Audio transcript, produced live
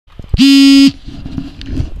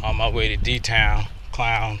the way to D-Town,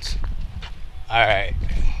 clowns. Alright,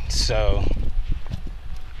 so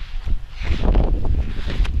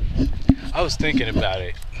I was thinking about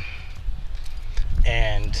it,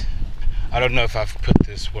 and I don't know if I've put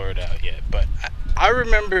this word out yet, but I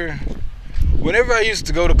remember whenever I used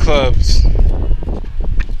to go to clubs,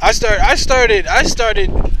 I started,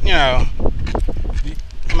 you know,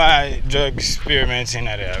 my drug experimenting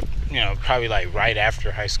at a, you know, probably like right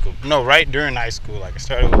after high school. No, right during high school. Like I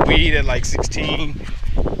started with weed at like 16,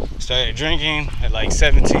 started drinking at like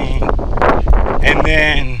 17, and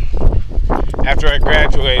then after I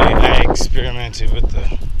graduated, I experimented with a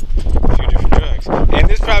few different drugs. And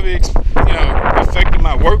this probably, you know, affected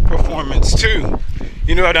my work performance too.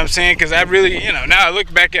 You know what I'm saying? Because I really, you know, now I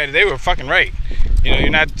look back at it, they were fucking right. You know, you're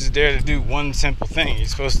not just there to do one simple thing. You're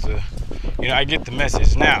supposed to, you know, I get the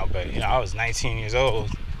message now, but, you know, I was 19 years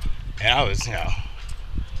old, and I was, you know,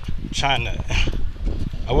 trying to,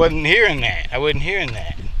 I wasn't hearing that.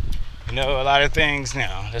 You know, a lot of things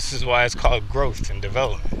now, this is why it's called growth and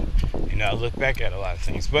development. You know, I look back at a lot of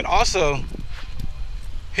things. But also,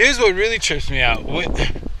 here's what really trips me out.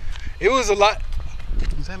 It was a lot,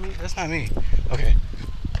 is that me? That's not me. Okay.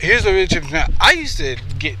 Here's what really trips me out. I used to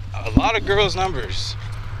get a lot of girls' numbers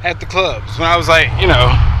at the clubs when I was like, you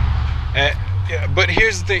know, but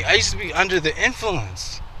here's the thing. I used to be under the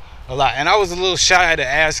influence a lot. And I was a little shy to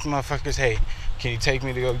ask motherfuckers, hey, can you take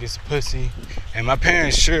me to go get some pussy? And my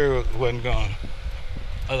parents sure wasn't going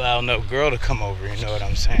to allow no girl to come over, you know what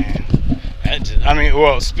I'm saying?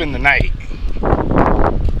 Spend the night.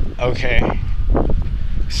 Okay.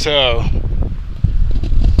 So,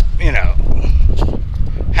 you know,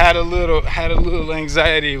 had a little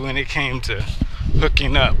anxiety when it came to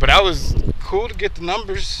hooking up. But I was cool to get the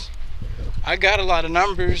numbers. I got a lot of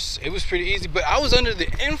numbers. It was pretty easy. But I was under the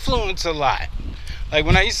influence a lot. Like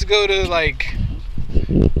when I used to go to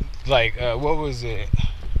what was it?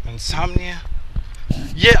 Insomnia?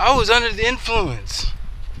 Yeah, I was under the influence.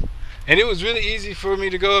 And it was really easy for me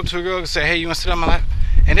to go up to a girl and say, hey, you want to sit on my lap?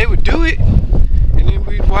 And they would do it. And then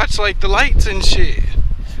we'd watch like the lights and shit.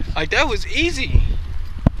 Like that was easy.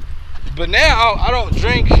 But now I don't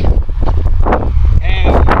drink, and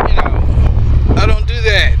you know, I don't do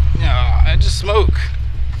that. You know, I just smoke.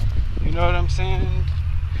 You know what I'm saying?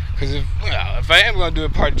 Because if I am gonna do a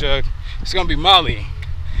part drug, it's gonna be Molly,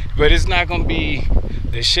 but it's not gonna be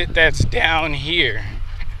the shit that's down here.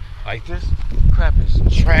 Like this crap is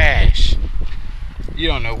trash. You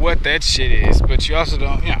don't know what that shit is, but you also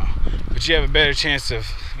don't, you know, but you have a better chance of,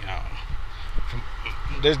 you know,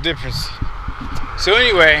 there's difference. So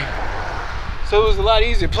anyway. So it was a lot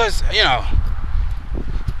easier. Plus, you know,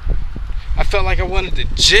 I felt like I wanted to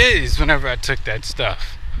jizz whenever I took that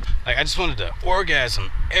stuff. Like I just wanted to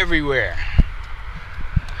orgasm everywhere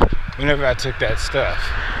whenever I took that stuff.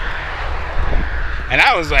 And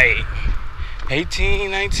I was like 18,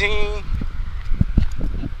 19.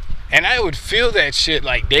 And I would feel that shit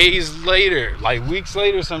like days later, like weeks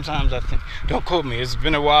later sometimes, I think. Don't quote me, it's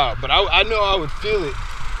been a while. But I know I would feel it.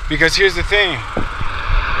 Because here's the thing.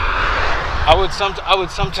 I would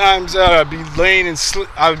sometimes be laying in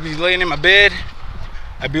I would be laying in my bed.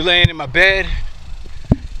 I'd be laying in my bed,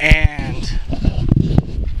 and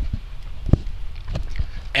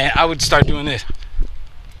I would start doing this,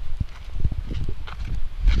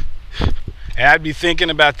 and I'd be thinking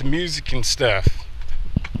about the music and stuff.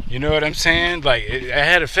 You know what I'm saying? Like it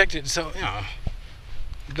had affected. So you know,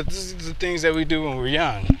 but this is the things that we do when we're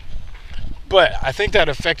young. But I think that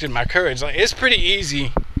affected my courage. Like it's pretty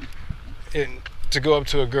easy. To go up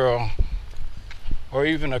to a girl or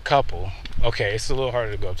even a couple. Okay, it's a little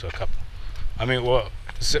harder to go up to a couple. I mean, well,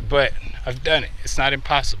 but I've done it. It's not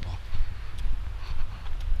impossible.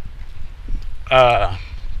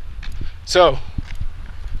 So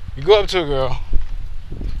you go up to a girl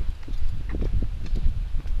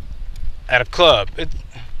at a club,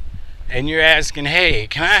 and you're asking, "Hey,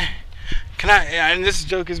 can I?" And this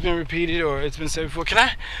joke has been repeated or it's been said before. Can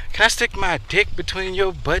I stick my dick between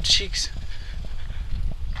your butt cheeks?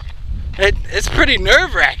 It's pretty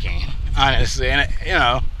nerve-wracking, honestly, and you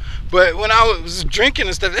know. But when I was drinking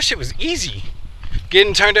and stuff, that shit was easy.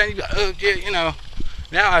 Getting turned on, oh yeah, you know.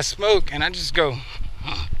 Now I smoke and I just go,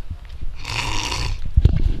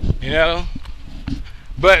 you know.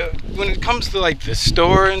 But when it comes to like the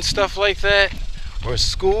store and stuff like that, or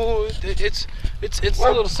school, it's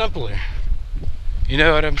a little simpler. You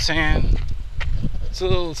know what I'm saying? It's a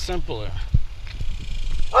little simpler.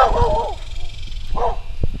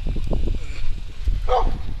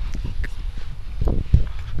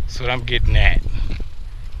 That's what I'm getting at.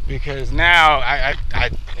 Because now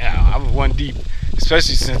I'm one deep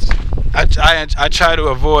especially since I try to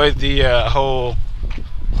avoid the whole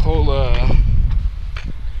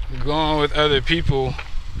going with other people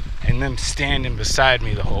and them standing beside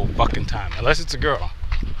me the whole fucking time, unless it's a girl.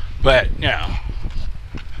 But you know,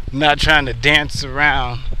 not trying to dance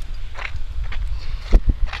around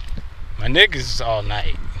my niggas all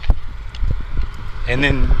night, and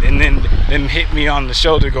then them hit me on the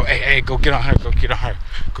shoulder, go, hey, go get on her, go get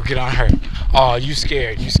on her. Oh, you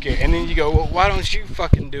scared, and then you go, well, why don't you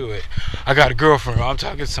fucking do it? I got a girlfriend, I'm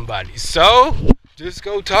talking to somebody. So just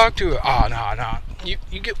go talk to her. Oh, no,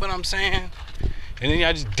 you get what I'm saying? And then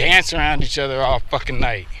y'all just dance around each other all fucking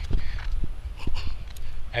night.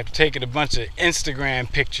 After taking a bunch of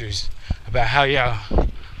Instagram pictures about how y'all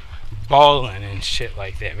balling and shit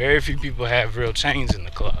like that. Very few people have real chains in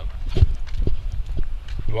the club.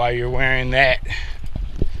 Why you're wearing that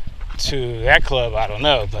to that club, I don't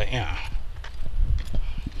know, but you know.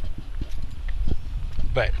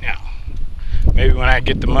 But you know, maybe when I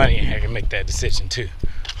get the money, I can make that decision too.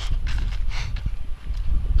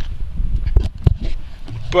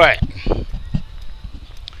 But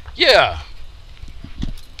yeah,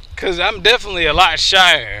 because I'm definitely a lot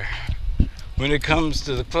shyer when it comes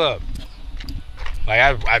to the club. Like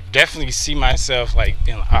I definitely see myself like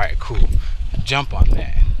being like, all right, cool, jump on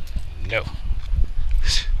that. No,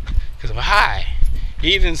 because I'm high,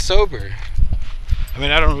 even sober. I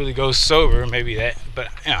mean, I don't really go sober, maybe that, but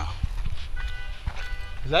you know,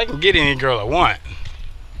 because I can get any girl I want,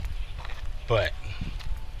 but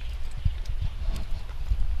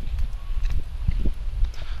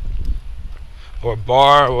or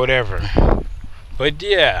bar or whatever. But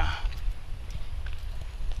yeah,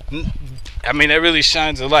 I mean, that really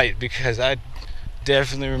shines a light, because I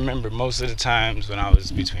definitely remember most of the times when I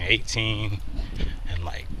was between 18 and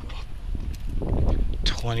like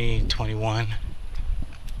 20, 21,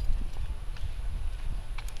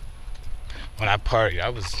 when I partied, I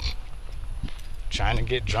was trying to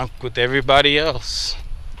get drunk with everybody else.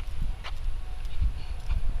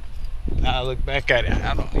 Now I look back at it,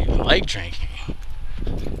 I don't even like drinking.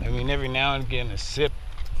 I mean, every now and again a sip,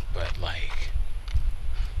 but like,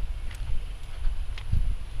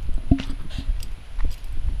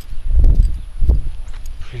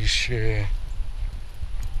 pretty sure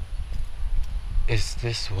it's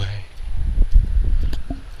this way.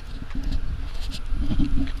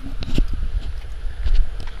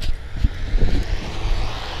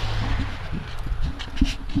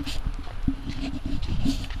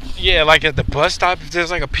 Yeah, like at the bus stop, if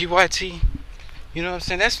there's like a PYT, you know what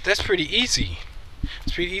I'm saying? That's pretty easy.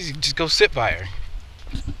 It's pretty easy. Just go sit by her.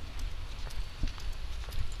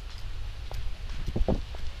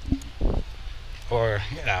 Or,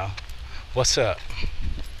 you know, what's up?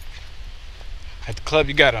 At the club,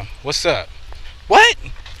 you got them. What's up? What?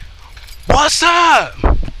 What's up?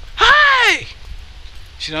 Hi!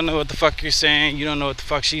 She don't know what the fuck you're saying. You don't know what the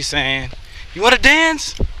fuck she's saying. You want to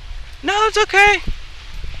dance? No, it's okay.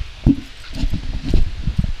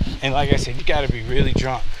 And like I said, you gotta be really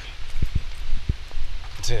drunk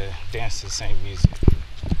to dance to the same music.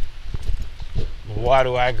 But why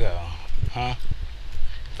do I go? Huh?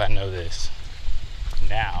 If I know this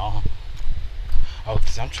now. Oh,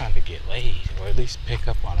 because I'm trying to get laid, or at least pick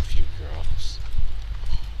up on a few girls.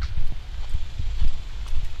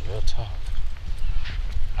 Real talk.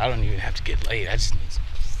 I don't even have to get laid. I just need some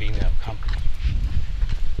female company.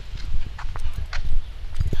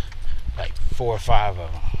 Like 4 or 5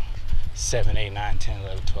 of them. 7, 8, 9, 10,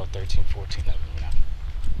 11, 12, 13, 14 of them, you know.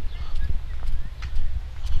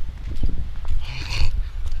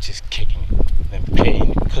 Just kicking it, then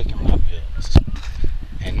paying and cooking my bills.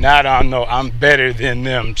 And not on no I'm better than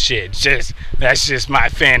them shit. That's just my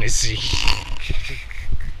fantasy.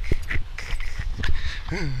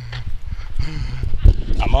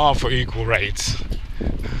 I'm all for equal rights.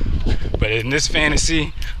 But in this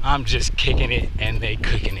fantasy, I'm just kicking it and they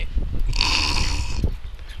cooking it.